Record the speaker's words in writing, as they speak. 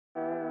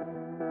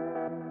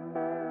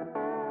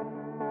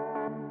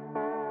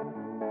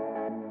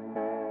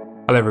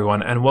Hello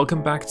everyone and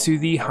welcome back to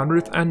the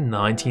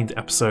 119th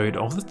episode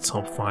of the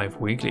Top 5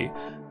 Weekly.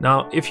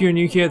 Now if you're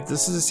new here,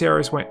 this is a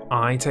series where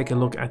I take a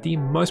look at the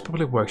most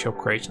popular workshop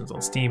creations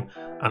on Steam,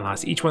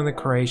 analyze each one of the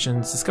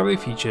creations, discover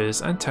their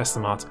features and test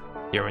them out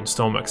here in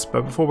Stormworks.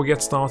 But before we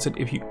get started,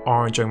 if you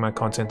are enjoying my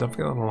content, don't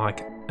forget the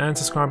like and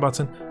subscribe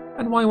button,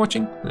 and while you're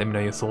watching, let me know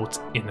your thoughts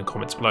in the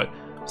comments below.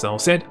 So all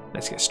said,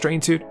 let's get straight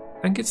into it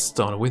and get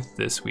started with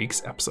this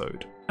week's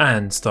episode.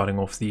 And starting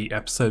off the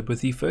episode with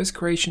the first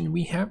creation,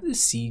 we have the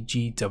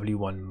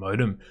CGW1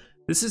 modem.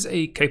 This is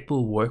a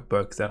capable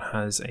workbook that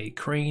has a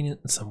crane,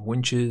 some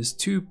winches,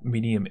 two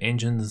medium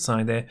engines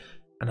inside there,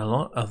 and a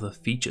lot of other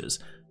features.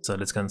 So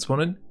let's go and spawn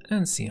it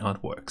and see how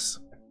it works.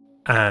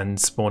 And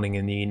spawning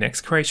in the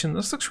next creation,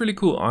 this looks really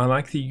cool. I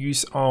like the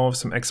use of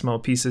some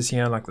XML pieces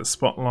here, like the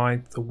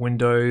spotlight, the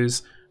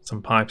windows,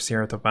 some pipes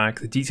here at the back.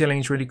 The detailing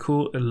is really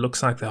cool. It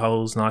looks like the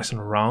hull is nice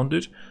and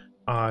rounded.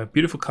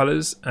 Beautiful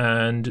colors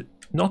and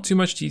not too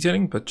much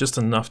detailing, but just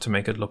enough to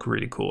make it look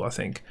really cool, I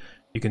think.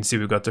 You can see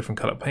we've got different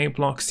color paint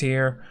blocks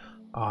here.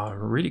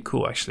 Really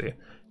cool, actually.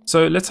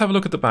 So let's have a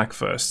look at the back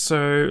first.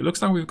 So it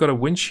looks like we've got a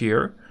winch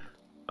here.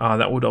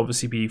 That would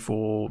obviously be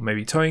for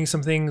maybe towing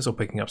some things or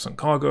picking up some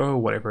cargo or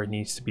whatever it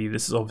needs to be.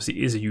 This is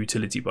obviously a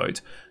utility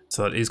boat,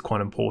 so that is quite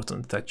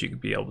important that you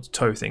could be able to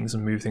tow things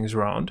and move things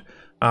around.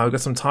 We've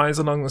got some tires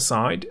along the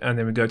side, and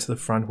then we go to the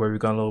front where we've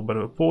got a little bit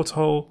of a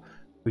porthole.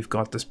 We've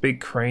got this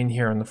big crane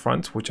here in the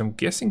front, which I'm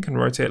guessing can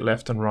rotate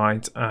left and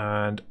right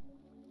and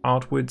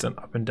outwards and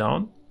up and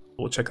down.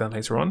 We'll check that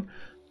later on.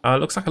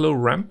 Looks like a little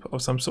ramp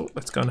of some sort.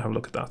 Let's go and have a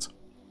look at that.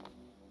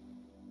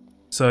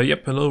 So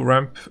yep, a little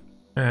ramp,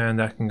 and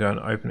that can go and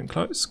open and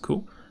close.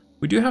 Cool.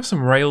 We do have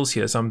some rails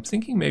here, so I'm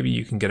thinking maybe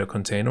you can get a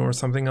container or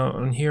something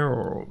on here,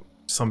 or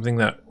something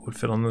that would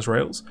fit on those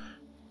rails.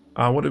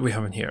 What did we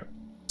have in here?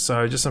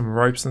 So just some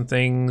ropes and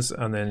things,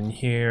 and then in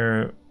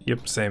here,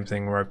 yep, same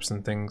thing, ropes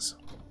and things.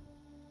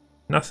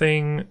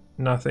 Nothing,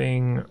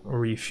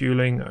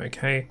 refueling,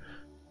 okay.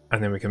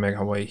 And then we can make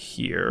our way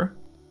here.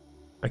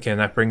 Okay, and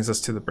that brings us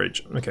to the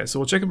bridge. Okay, so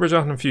we'll check the bridge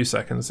out in a few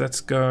seconds.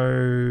 Let's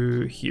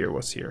go here,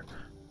 what's here?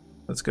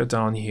 Let's go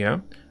down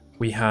here.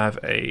 We have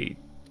a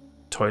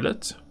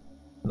toilet,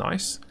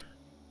 nice.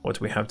 What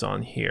do we have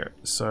down here?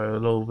 So a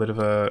little bit of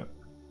a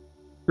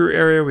crew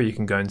area where you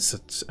can go and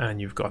sit,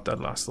 and you've got that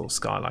last little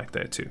skylight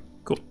there too,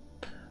 cool.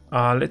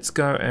 Let's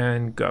go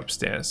and go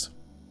upstairs.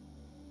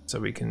 So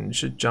we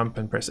should jump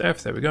and press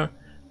F, there we go.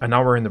 And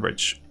now we're in the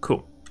bridge,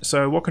 cool.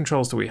 So what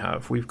controls do we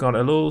have? We've got a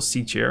little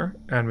seat here,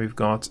 and we've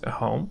got a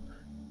helm.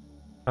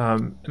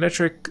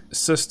 Electric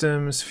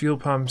systems, fuel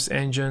pumps,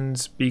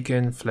 engines,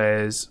 beacon,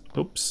 flares,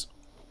 oops.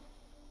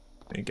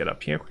 Let me get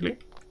up here quickly.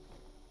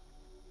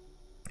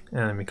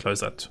 And let me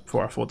close that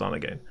before I fall down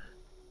again.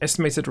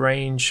 Estimated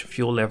range,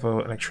 fuel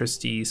level,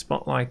 electricity,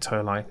 spotlight,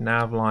 tow light,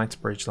 nav lights,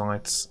 bridge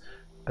lights.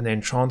 And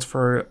then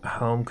transfer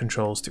helm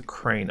controls to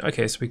crane.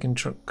 Okay, so we can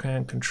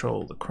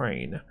control the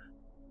crane.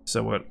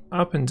 So we're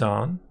up and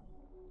down.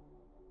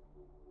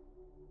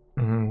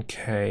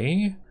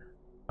 Okay.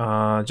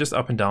 Just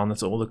up and down,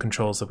 that's all the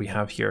controls that we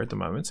have here at the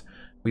moment.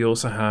 We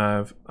also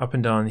have up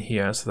and down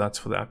here, so that's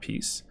for that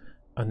piece.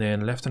 And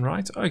then left and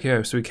right.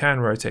 Okay, so we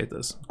can rotate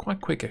this.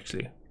 Quite quick,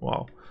 actually.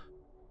 Wow.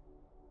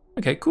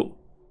 Okay, cool.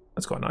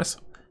 That's quite nice.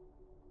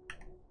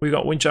 We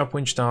got winch up,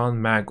 winch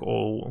down, mag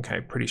all.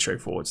 Okay, pretty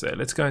straightforward there.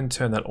 Let's go and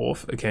turn that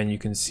off. Again, you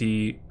can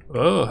see...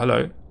 Oh,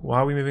 hello. Why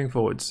are we moving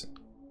forwards?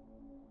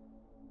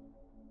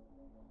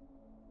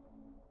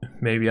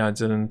 Maybe I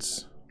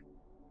didn't...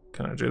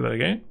 Can I do that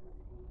again?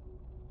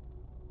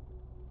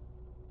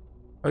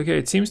 Okay,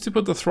 it seems to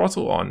put the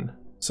throttle on.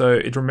 So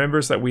it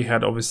remembers that we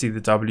had obviously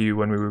the W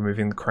when we were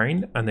moving the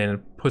crane, and then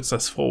it puts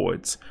us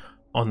forwards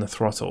on the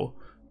throttle.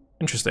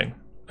 Interesting.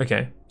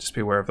 Okay, just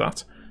be aware of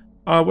that.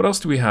 What else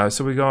do we have?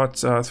 So we got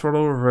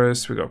throttle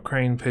reverse, we got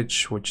crane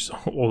pitch, which is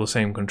all the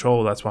same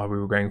control. That's why we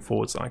were going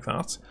forwards like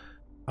that.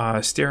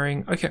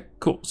 Steering. Okay,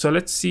 cool. So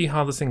let's see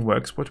how this thing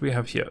works. What do we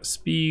have here?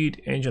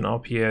 Speed, engine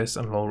RPS,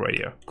 and roll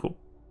radio. Cool.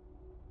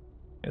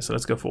 Okay, so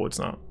let's go forwards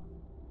now.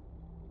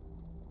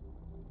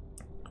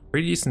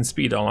 Pretty decent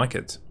speed. I like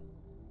it.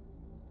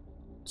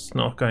 It's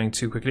not going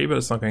too quickly, but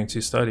it's not going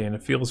too slowly, and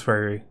it feels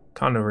very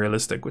kind of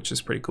realistic, which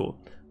is pretty cool.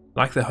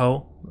 Like the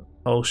hull.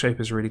 Hull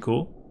shape is really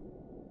cool.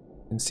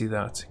 You can see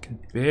that. I can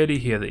barely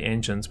hear the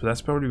engines, but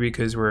that's probably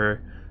because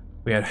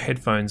we had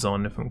headphones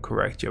on, if I'm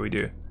correct. Yeah, we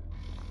do.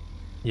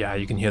 Yeah,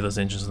 you can hear those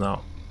engines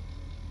now.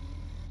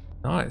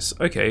 Nice.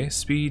 Okay,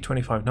 speed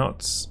 25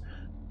 knots.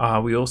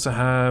 We also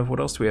have,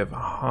 what else do we have?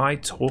 High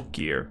torque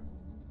gear.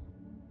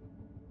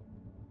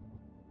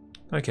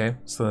 Okay,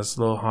 so there's a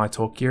little high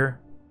torque gear.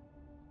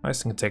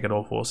 Nice, and can take it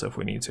off also if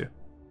we need to.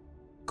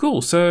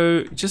 Cool,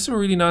 so just a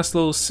really nice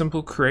little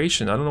simple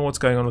creation. I don't know what's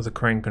going on with the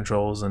crane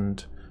controls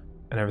and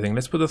everything.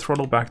 Let's put the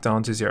throttle back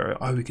down to 0.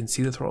 Oh, we can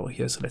see the throttle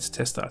here, so let's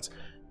test that.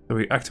 So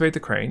we activate the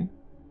crane,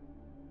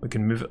 we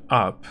can move it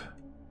up,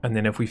 and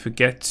then if we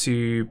forget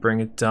to bring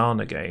it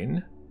down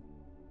again,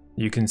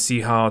 you can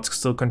see how it's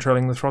still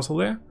controlling the throttle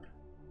there.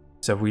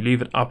 So if we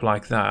leave it up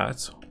like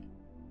that,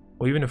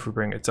 or even if we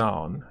bring it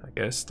down, I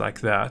guess,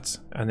 like that,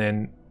 and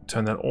then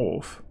turn that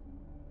off,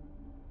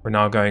 we're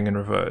now going in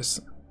reverse.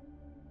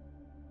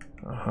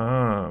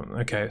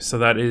 Okay, so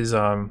that is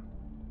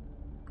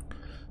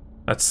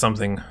that's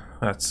something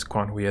that's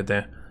quite weird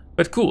there,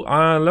 but cool.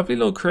 Lovely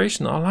little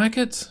creation. I like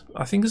it.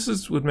 I think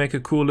this would make a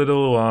cool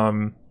little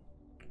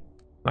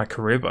like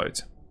career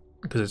boat,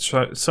 because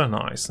it's so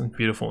nice and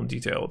beautiful and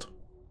detailed.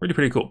 Really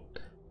pretty cool.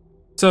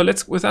 So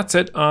with that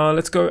said,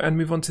 let's go and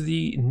move on to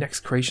the next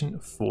creation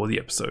for the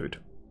episode.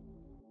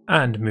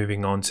 And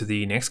moving on to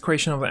the next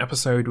creation of the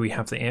episode, we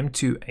have the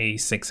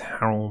M2A6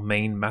 Harrel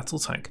main battle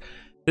tank.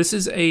 This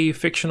is a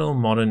fictional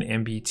modern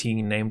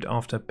MBT named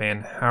after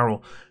Ben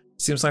Harrel.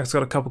 Seems like it's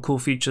got a couple cool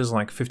features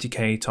like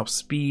 50k top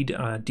speed,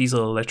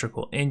 diesel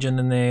electrical engine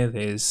in there,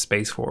 there's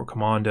space for a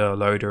commander,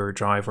 loader,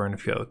 driver, and a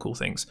few other cool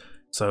things.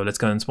 So let's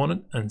go and spawn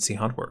it and see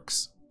how it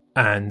works.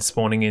 And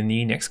spawning in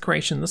the next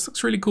creation, this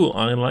looks really cool.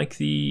 I like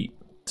the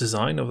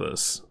design of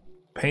this.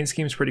 Paint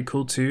scheme is pretty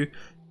cool too.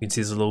 You can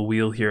see there's a little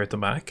wheel here at the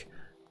back.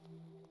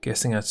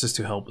 Guessing that's just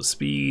to help with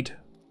speed.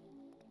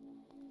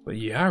 But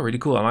yeah, really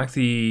cool. I like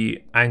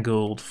the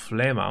angled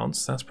flare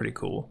mounts. That's pretty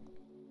cool.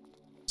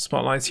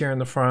 Spotlights here in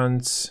the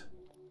front.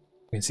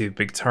 You can see the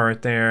big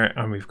turret there,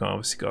 and we've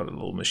obviously got a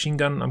little machine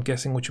gun, I'm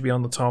guessing, which would be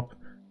on the top.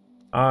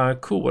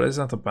 Cool. What is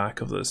at the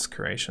back of this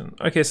creation?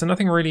 Okay, so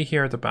nothing really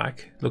here at the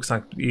back. Looks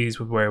like these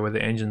would where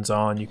the engines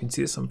are, and you can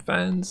see some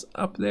fans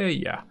up there.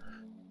 Yeah.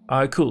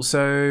 Cool.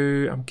 So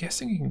I'm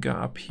guessing you can go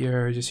up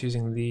here just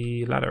using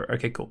the ladder.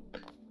 Okay, cool.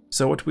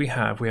 So what do we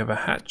have? We have a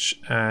hatch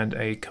and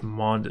a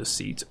commander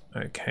seat.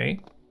 Okay.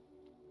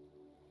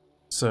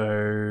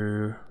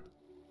 So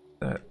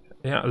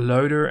yeah,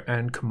 loader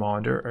and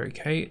commander.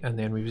 Okay, and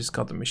then we've just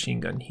got the machine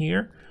gun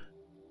here.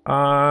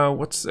 Okay,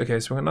 so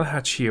we've got another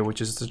hatch here,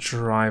 which is the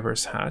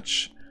driver's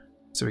hatch.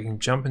 So we can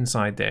jump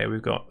inside there.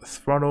 We've got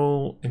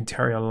throttle,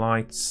 interior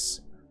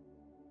lights,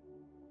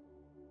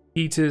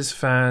 heaters,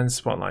 fans,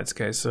 spotlights.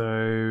 Okay,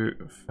 so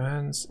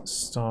fans,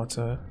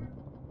 starter,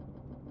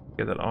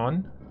 get that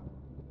on.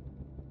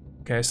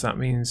 Okay, so that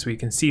means we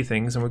can see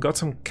things, and we've got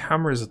some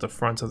cameras at the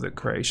front of the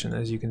creation,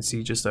 as you can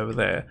see just over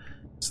there.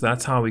 So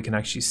that's how we can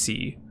actually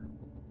see.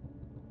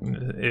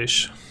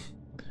 Ish.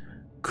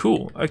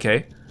 Cool,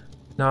 okay.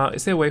 Now,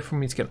 is there a way for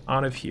me to get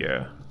out of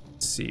here?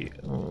 Let's see.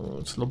 Oh,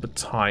 it's a little bit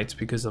tight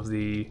because of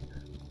the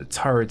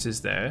turret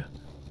is there.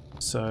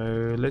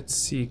 So let's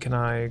see, can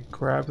I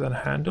grab that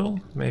handle?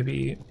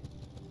 Maybe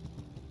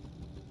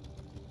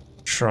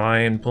try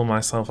and pull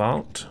myself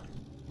out.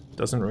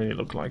 Doesn't really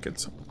look like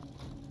it.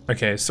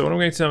 Okay, so what I'm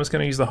going to do, I'm just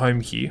going to use the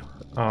home key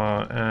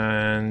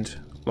and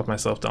lock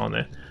myself down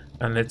there.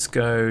 And let's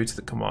go to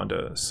the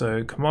commander.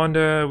 So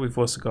commander, we've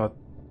also got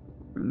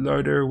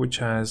loader, which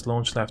has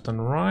launch left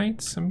and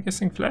right. I'm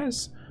guessing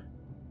flares.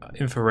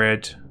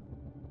 Infrared.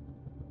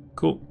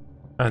 Cool.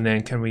 And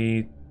then can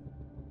we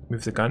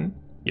move the gun?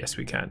 Yes,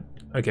 we can.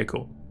 Okay,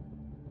 cool.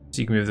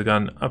 So you can move the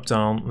gun up,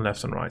 down,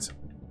 left and right.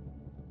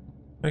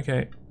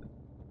 Okay.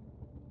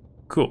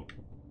 Cool.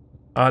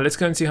 Let's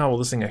go and see how well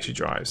this thing actually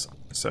drives.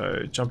 So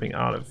jumping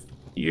out of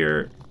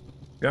here,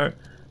 go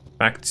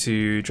back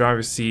to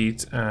driver's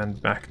seat and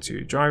back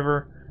to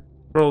driver.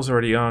 Throttle's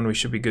already on, we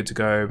should be good to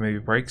go. Maybe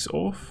brakes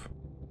off.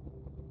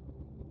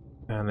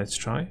 And let's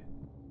try.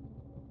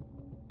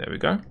 There we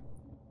go.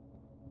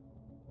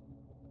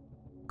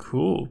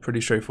 Cool,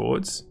 pretty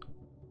straightforward.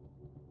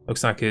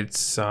 Looks like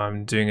it's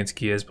doing its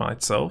gears by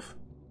itself.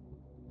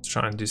 Let's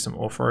try and do some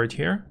off-road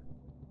here.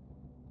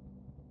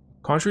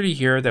 Can't really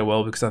hear it that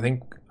well because I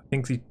think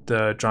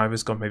the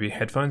driver's got maybe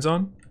headphones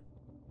on.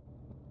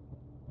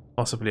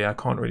 Possibly, I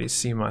can't really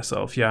see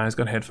myself. Yeah, he's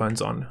got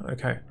headphones on.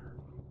 Okay.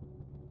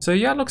 So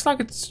yeah, it looks like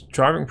it's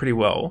driving pretty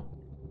well.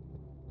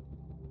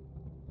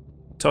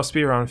 Top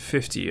speed around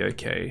 50,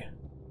 okay.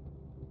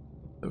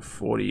 So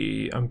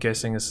 40, I'm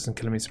guessing this is in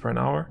kilometers per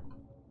hour.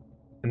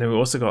 And then we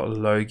also got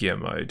low gear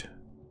mode.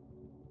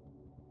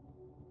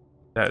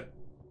 That's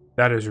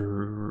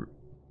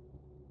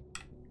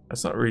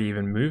not really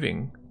even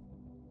moving.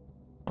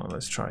 Oh,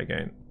 let's try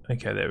again.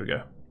 Okay, there we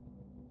go.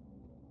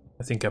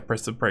 I think I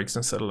pressed the brakes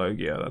instead of low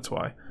gear, that's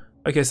why.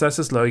 Okay, so that's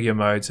just low gear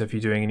mode, so if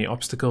you're doing any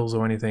obstacles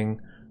or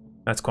anything,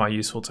 that's quite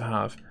useful to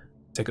have.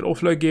 Take it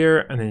off low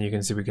gear, and then you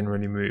can see we can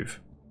really move.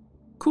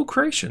 Cool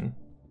creation.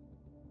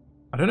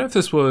 I don't know if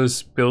this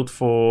was built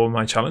for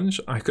my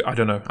challenge. I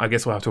don't know. I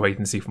guess we'll have to wait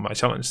and see for my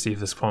challenge, see if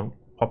this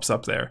pops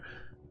up there.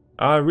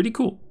 Really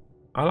cool.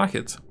 I like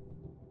it.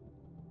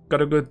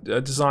 Got a good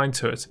design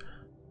to it.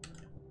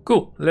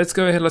 Cool. Let's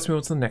go ahead. Let's move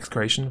on to the next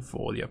creation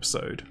for the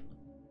episode.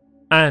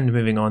 And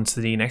moving on to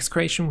the next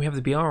creation, we have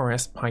the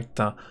BRS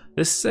Paita.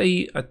 This is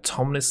a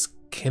autonomous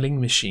killing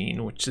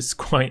machine, which is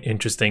quite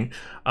interesting.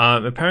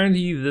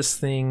 Apparently this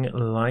thing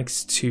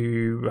likes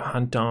to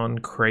hunt down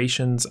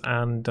creations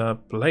and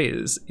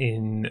players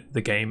in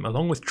the game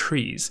along with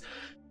trees.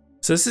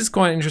 So this is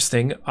quite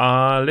interesting.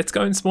 Let's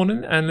go and spawn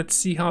in and let's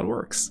see how it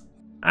works.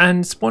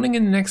 And spawning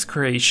in the next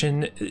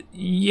creation,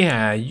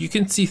 yeah, you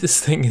can see this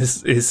thing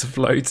is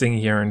floating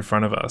here in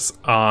front of us.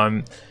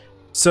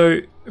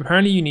 So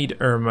apparently you need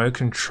a remote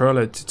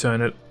controller to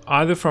turn it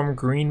either from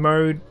green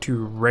mode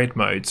to red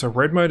mode. So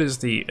red mode is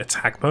the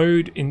attack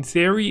mode in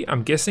theory,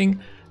 I'm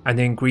guessing, and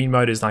then green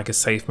mode is like a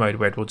safe mode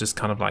where it will just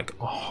kind of like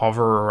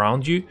hover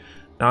around you.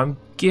 Now I'm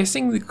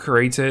guessing the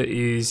creator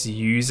is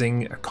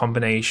using a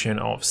combination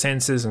of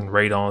sensors and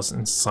radars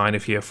inside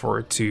of here for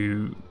it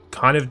to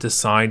kind of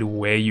decide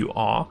where you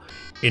are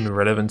in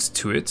relevance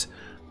to it.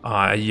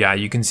 Yeah,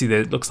 you can see that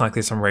it looks like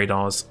there's some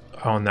radars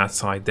on that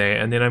side there,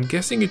 and then I'm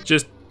guessing it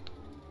just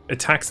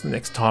attacks the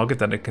next target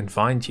that it can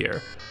find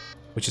here,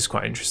 which is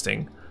quite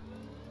interesting.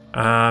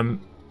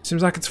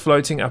 Seems like it's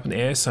floating up in the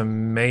air, so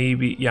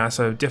maybe, yeah,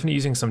 so definitely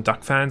using some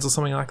duck fans or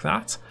something like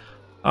that.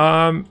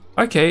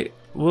 Okay,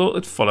 will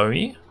it follow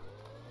me?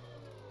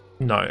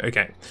 No,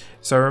 okay.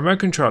 So remote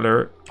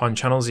controller on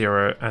channel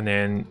 0 and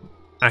then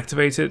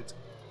activate it.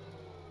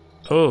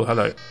 Oh,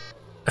 hello.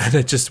 And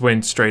it just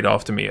went straight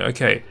after me.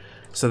 Okay,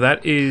 so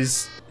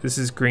this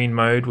is green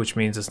mode, which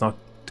means it's not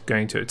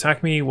going to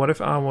attack me. What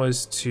if I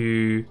was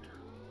to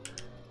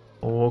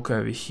walk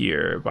over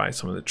here by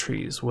some of the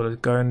trees? Will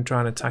it go and try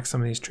and attack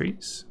some of these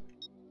trees?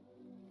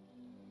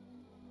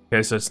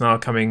 Okay, so it's now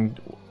coming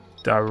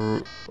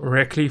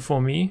directly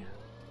for me.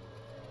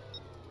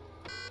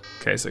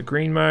 Okay, so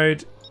green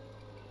mode.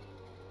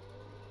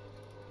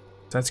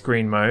 That's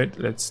green mode.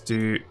 Let's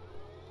do...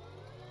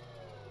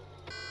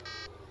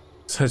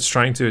 So it's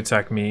trying to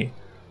attack me.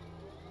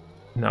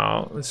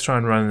 Now, let's try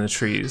and run in the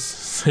trees.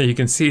 So you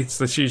can see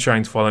it's literally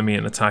trying to follow me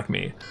and attack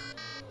me.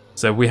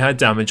 So we had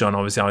damage on,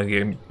 obviously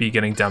I'll be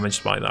getting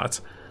damaged by that.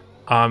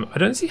 I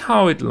don't see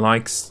how it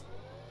likes...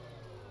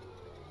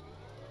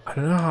 I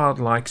don't know how it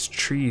likes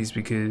trees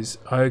because...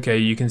 Okay,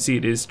 you can see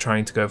it is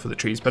trying to go for the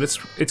trees, but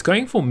it's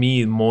going for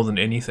me more than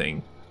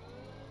anything.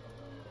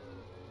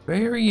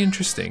 Very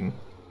interesting.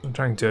 I'm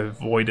trying to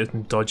avoid it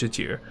and dodge it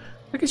here.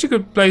 I guess you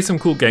could play some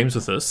cool games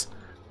with this.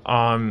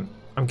 I'm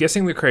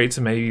guessing the creator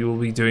maybe will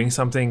be doing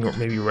something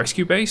maybe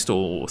rescue based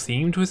or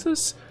themed with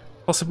this,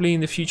 possibly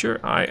in the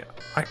future. I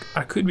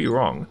could be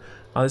wrong.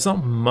 There's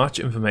not much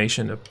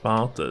information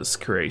about this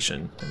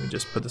creation. Let me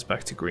just put this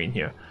back to green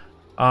here.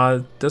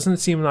 Doesn't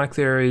seem like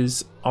there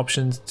is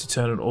options to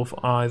turn it off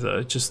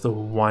either, just the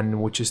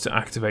one which is to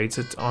activate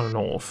it on and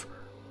off.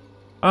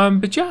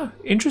 But yeah,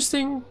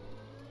 interesting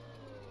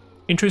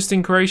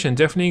creation.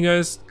 Definitely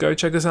guys go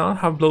check this out,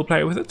 have a little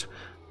play with it.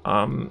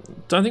 Don't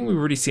think we've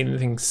really seen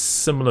anything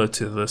similar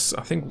to this.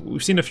 I think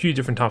we've seen a few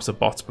different types of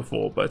bots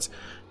before, but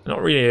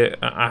not really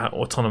a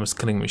autonomous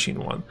killing machine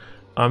one.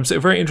 So a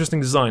very interesting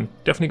design.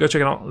 Definitely go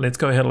check it out. Let's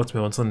go ahead, let's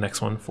move on to the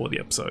next one for the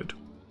episode.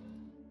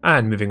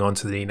 And moving on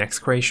to the next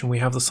creation, we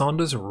have the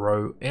Saunders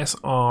Row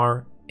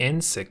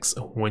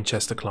SR-N6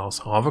 Winchester class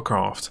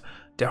hovercraft.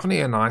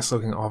 Definitely a nice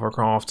looking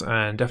hovercraft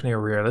and definitely a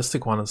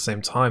realistic one at the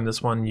same time.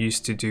 This one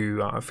used to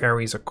do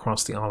ferries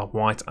across the Isle of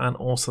Wight and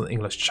also the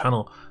English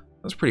Channel.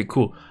 That's pretty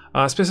cool.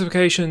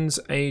 Specifications: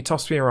 a top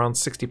speed around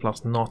 60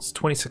 plus knots,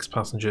 26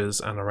 passengers,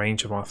 and a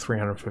range of about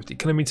 350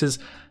 kilometers.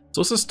 It's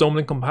also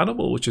Stormlink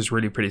compatible, which is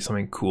really pretty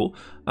something cool.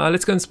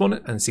 Let's go and spawn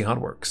it and see how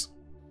it works.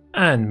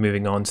 And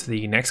moving on to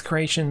the next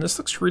creation, this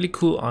looks really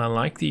cool. I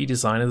like the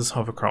design of this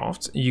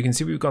hovercraft. You can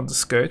see we've got the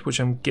skirt, which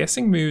I'm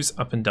guessing moves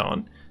up and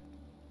down.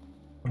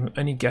 I'm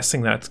only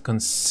guessing that,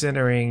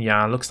 considering,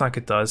 yeah, it looks like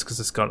it does because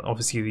it's got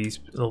obviously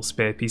these little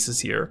spare pieces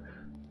here.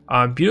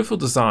 Beautiful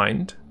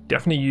designed.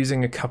 Definitely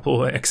using a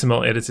couple of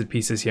XML edited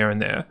pieces here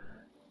and there,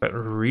 but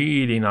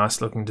really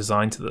nice looking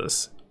design to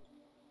this.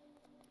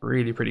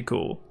 Really pretty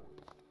cool.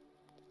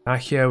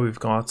 Back here we've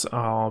got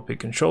our big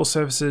control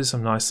surfaces,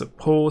 some nice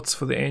supports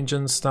for the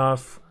engine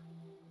stuff.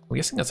 I'm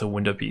guessing that's a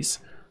window piece.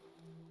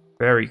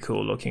 Very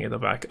cool looking at the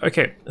back.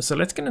 Okay, so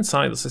let's get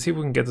inside this. Let's see if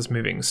we can get this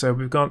moving. So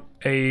we've got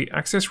a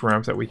access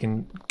ramp that we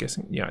can,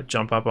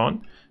 jump up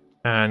on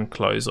and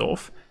close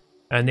off.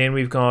 And then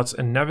we've got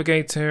a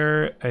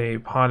navigator, a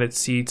pilot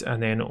seat,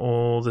 and then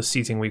all the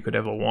seating we could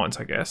ever want,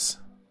 I guess.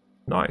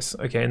 Nice.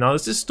 Okay, now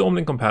this is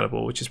Stormlink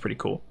compatible, which is pretty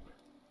cool.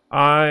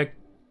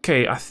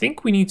 Okay, I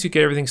think we need to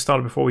get everything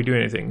started before we do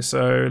anything.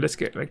 So let's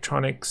get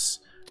electronics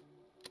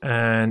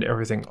and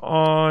everything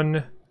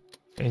on.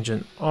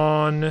 Engine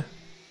on.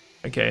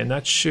 Okay, and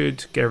that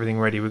should get everything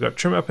ready. We've got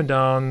trim up and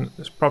down,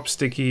 there's prop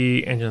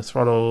sticky, engine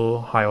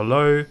throttle, high or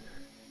low.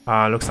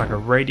 Looks like a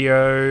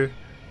radio.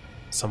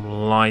 Some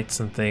lights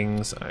and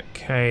things.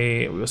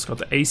 Okay, we also got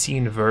the AC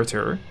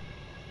inverter,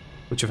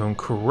 which if I'm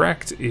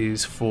correct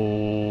is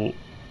for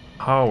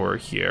power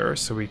here,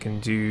 so we can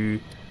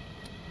do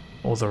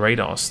all the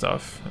radar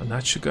stuff, and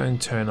that should go and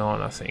turn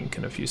on, I think,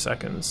 in a few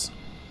seconds.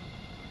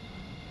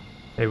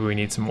 Maybe we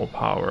need some more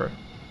power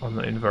on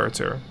the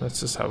inverter.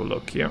 Let's just have a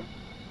look here.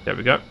 There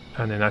we go,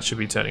 and then that should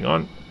be turning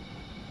on.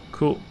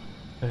 Cool,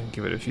 and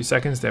give it a few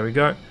seconds. There we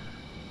go.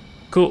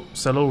 Cool,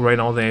 so a little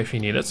radar there if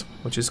you need it,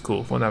 which is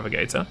cool for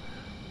navigator.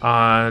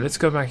 Let's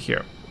go back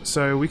here.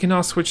 So we can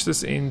now switch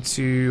this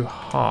into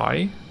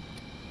high.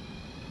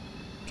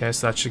 Okay,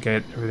 so that should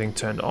get everything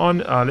turned on.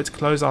 Let's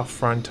close our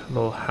front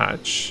little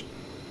hatch.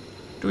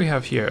 What do we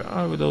have here?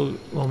 Oh, a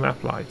little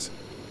map light.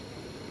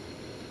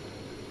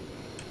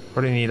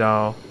 Probably need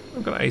our...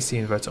 I've got AC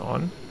inverter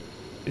on.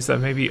 Is that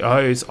maybe... Oh,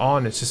 it's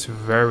on. It's just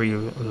very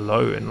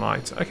low in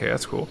light. Okay,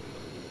 that's cool.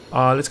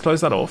 Let's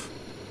close that off.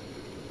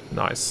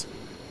 Nice.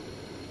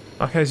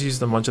 Okay, let's use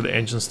the modular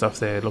engine stuff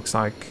there. It looks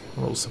like a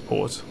little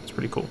support. It's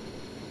pretty cool.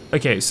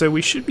 Okay, so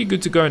we should be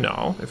good to go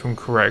now, if I'm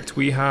correct.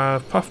 We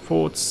have puff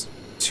ports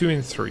 2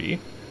 and 3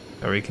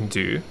 that we can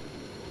do.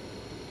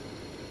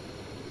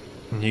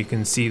 And you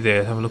can see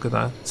there, have a look at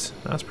that.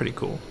 That's pretty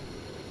cool.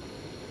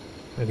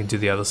 We can do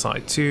the other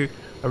side too.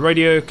 A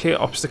radio, clear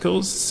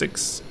obstacles,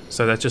 6.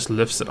 So that just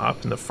lifts it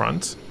up in the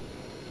front.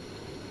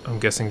 I'm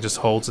guessing just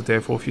holds it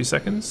there for a few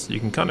seconds. You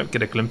can kind of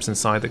get a glimpse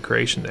inside the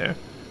creation there.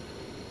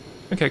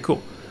 Okay,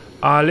 cool.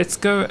 Let's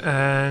go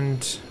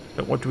and...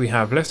 What do we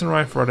have? Left and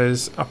right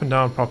throtters, up and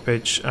down prop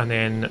pitch, and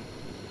then...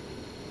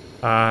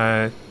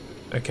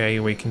 okay,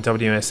 we can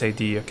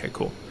WSAD. Okay,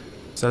 cool.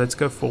 So let's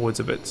go forwards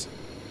a bit.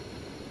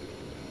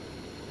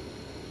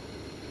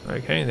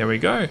 Okay, there we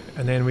go.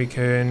 And then we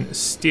can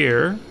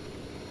steer.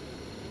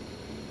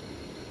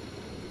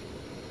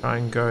 Try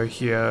and go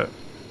here.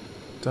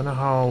 Don't know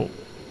how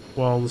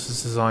well this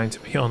is designed to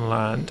be on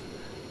land,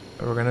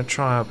 but we're going to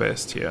try our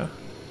best here.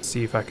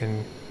 See if I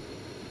can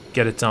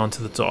get it down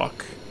to the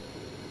dock.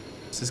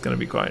 This is going to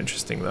be quite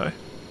interesting though.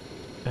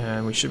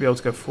 And we should be able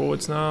to go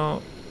forwards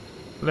now.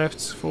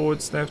 Left,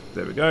 forwards, left.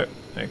 There we go.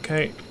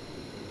 Okay.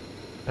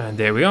 And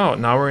there we are.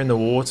 Now we're in the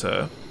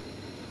water.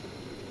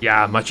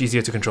 Yeah, much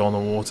easier to control in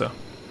the water.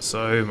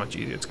 So much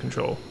easier to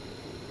control.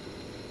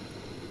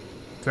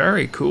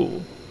 Very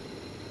cool.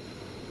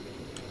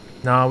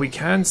 Now we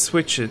can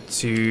switch it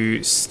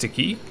to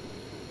sticky,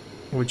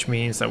 which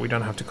means that we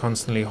don't have to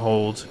constantly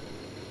hold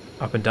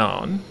up and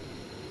down.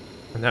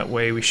 And that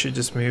way we should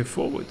just move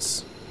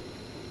forwards.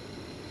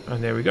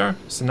 And there we go.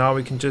 So now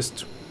we can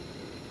just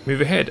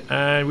move ahead.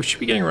 And we should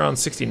be getting around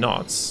 60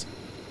 knots.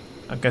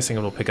 I'm guessing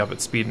it'll pick up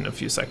its speed in a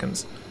few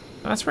seconds.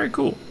 That's very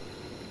cool.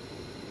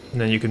 And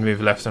then you can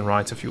move left and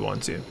right if you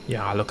want to.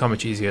 Yeah, look how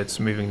much easier it's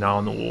moving now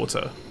in the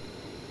water.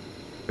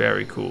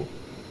 Very cool.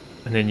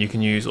 And then you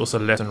can use also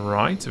left and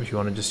right if you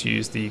want to just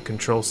use the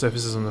control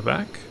surfaces on the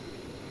back.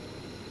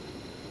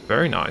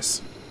 Very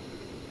nice.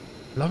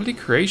 Lovely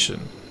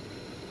creation.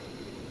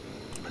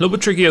 A little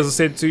bit tricky, as I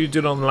said, to do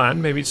it on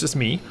land. Maybe it's just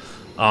me.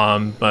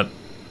 But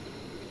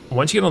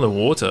once you get on the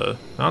water,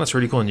 oh, that's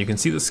really cool. And you can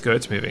see the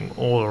skirts moving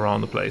all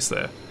around the place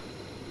there.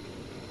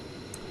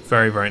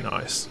 Very, very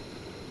nice.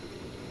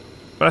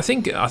 But I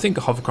think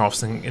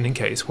hovercrafts in any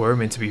case were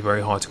meant to be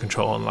very hard to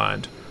control on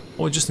land.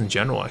 Or just in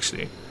general,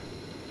 actually.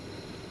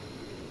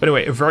 But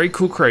anyway, a very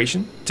cool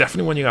creation.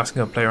 Definitely one you guys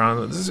can go play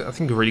around. This is, I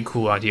think, a really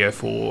cool idea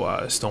for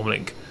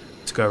Stormlink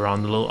to go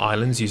around the little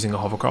islands using a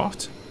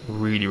hovercraft.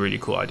 Really, really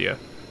cool idea.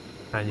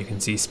 And you can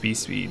see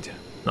speed.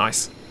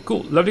 Nice.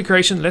 Cool. Lovely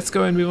creation. Let's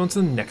go and move on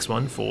to the next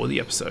one for the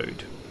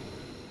episode.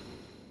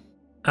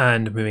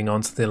 And moving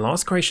on to the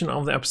last creation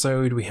of the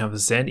episode, we have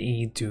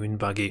ZE Dune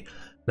Buggy.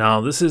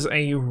 Now, this is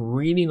a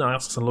really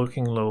nice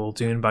looking little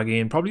dune buggy,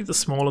 and probably the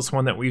smallest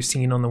one that we've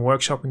seen on the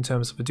workshop in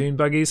terms of the dune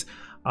buggies.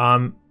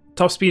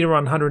 Top speed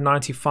around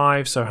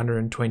 195, so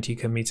 120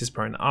 kilometers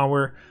per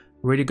hour.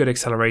 Really good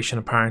acceleration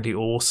apparently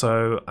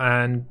also,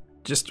 and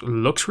just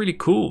looks really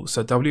cool.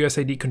 So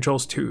WSAD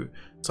controls too.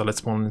 So let's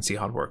spawn and see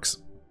how it works.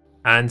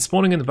 And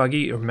spawning in the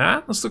buggy,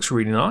 man, this looks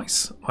really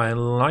nice. I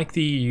like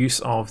the use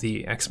of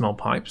the XML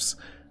pipes.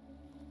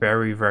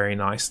 Very, very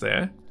nice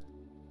there.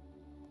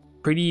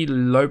 Pretty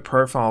low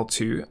profile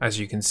too, as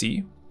you can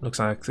see. Looks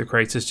like the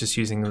creator's just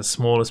using the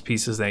smallest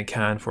pieces they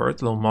can for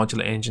it. Little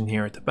modular engine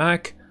here at the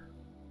back.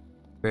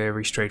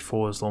 Very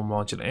straightforward, little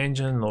modular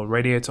engine, little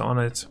radiator on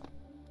it.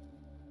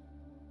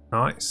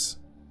 Nice.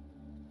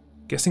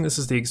 Guessing this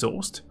is the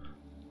exhaust,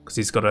 because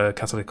he's got a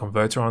catalytic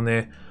converter on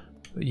there.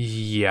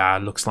 Yeah,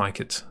 looks like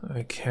it.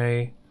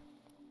 Okay.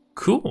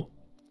 Cool.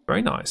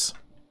 Very nice.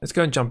 Let's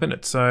go and jump in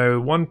it.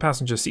 So, 1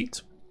 passenger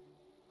seat.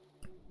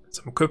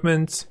 Some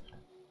equipment.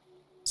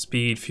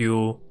 Speed,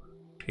 fuel,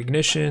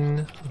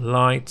 ignition,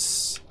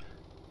 lights,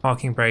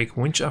 parking brake,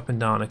 winch up and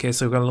down. Okay,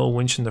 so we've got a little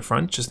winch in the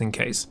front just in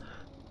case.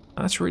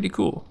 That's really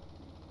cool.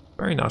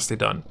 Very nicely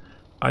done.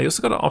 You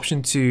also got an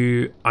option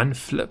to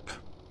unflip.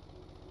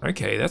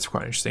 Okay, that's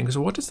quite interesting.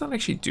 So what does that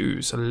actually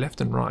do? So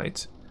left and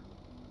right.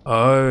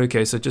 Oh,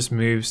 okay, so it just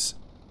moves.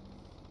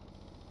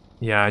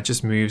 Yeah, it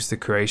just moves the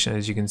creation,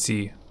 as you can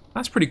see.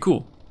 That's pretty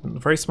cool.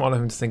 Very smart of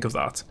him to think of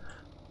that.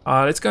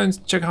 Let's go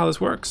and check how this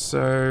works.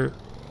 So...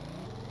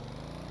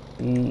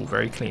 Ooh,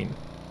 very clean.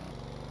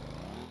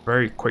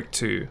 Very quick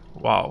too.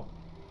 Wow.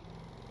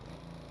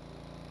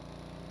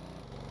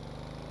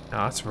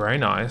 Now, that's very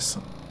nice.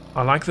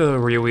 I like the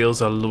rear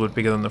wheels are a little bit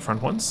bigger than the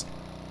front ones.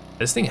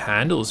 This thing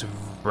handles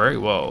very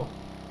well.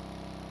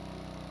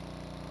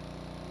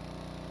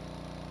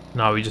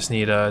 Now we just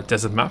need a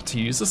desert map to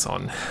use this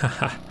on.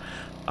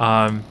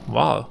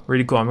 Wow,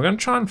 really cool. I'm going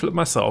to try and flip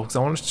myself because I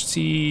want to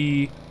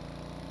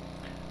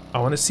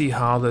see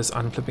how this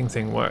unflipping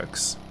thing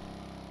works.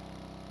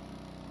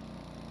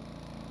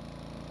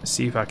 Let's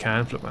see if I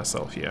can flip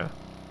myself here.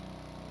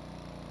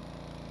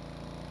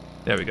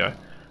 There we go.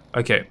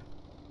 Okay.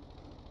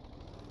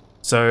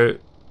 So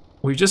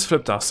we've just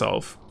flipped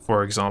ourselves.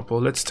 for example,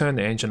 let's turn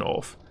the engine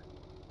off.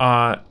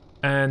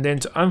 And then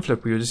to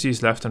unflip, we'll just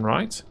use left and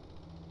right.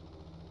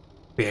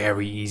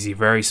 Very easy,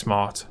 very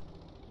smart.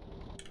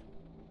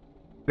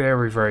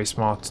 Very, very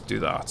smart to do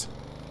that.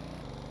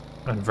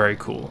 And very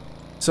cool.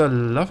 So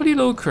lovely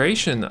little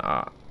creation.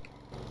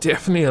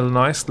 Definitely a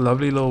nice,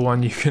 lovely little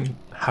one you can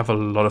have a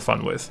lot of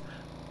fun with.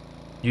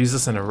 Use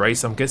this in a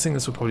race. I'm guessing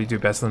this will probably do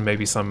better than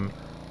maybe some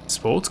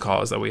sports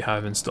cars that we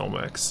have in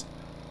Stormworks.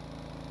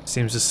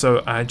 Seems just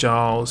so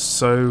agile,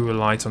 so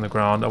light on the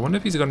ground. I wonder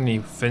if he's got any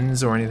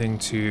fins or anything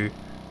to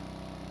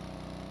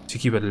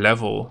keep it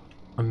level.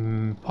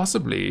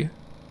 Possibly.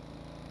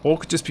 Or it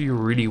could just be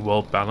really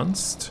well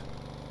balanced.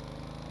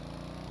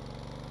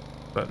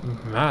 But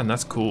man,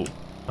 that's cool.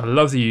 I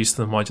love the use of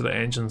the modular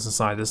engines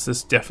inside this.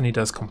 This definitely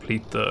does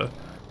complete the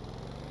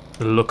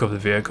look of the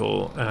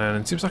vehicle,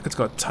 and it seems like it's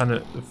got a ton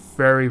of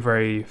very,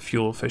 very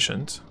fuel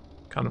efficient.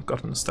 Kind of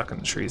gotten stuck in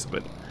the trees a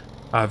bit.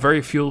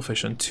 Very fuel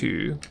efficient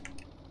too.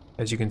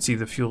 As you can see,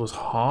 the fuel is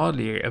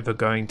hardly ever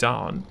going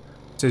down.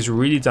 So it's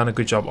really done a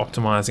good job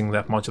optimizing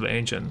that modular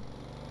engine.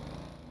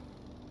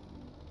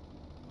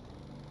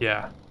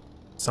 Yeah,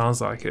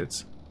 sounds like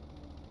it.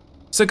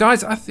 So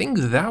guys, I think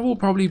that will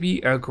probably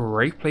be a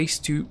great place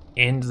to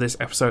end this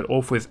episode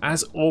off with.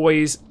 As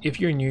always,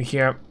 if you're new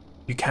here,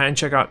 you can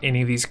check out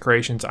any of these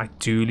creations. I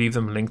do leave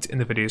them linked in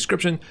the video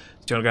description.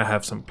 If you want to go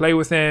have some play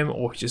with them,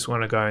 or if you just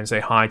want to go and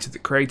say hi to the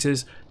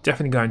creators,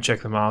 definitely go and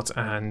check them out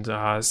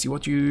and see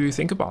what you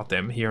think about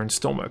them here in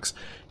Stormworks.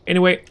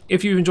 Anyway,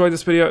 if you've enjoyed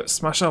this video,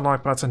 smash that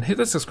like button, hit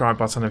that subscribe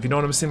button. If you don't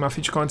want to miss my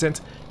future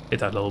content, hit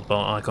that little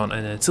bell icon,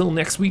 and until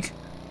next week,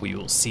 we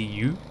will see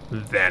you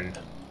then.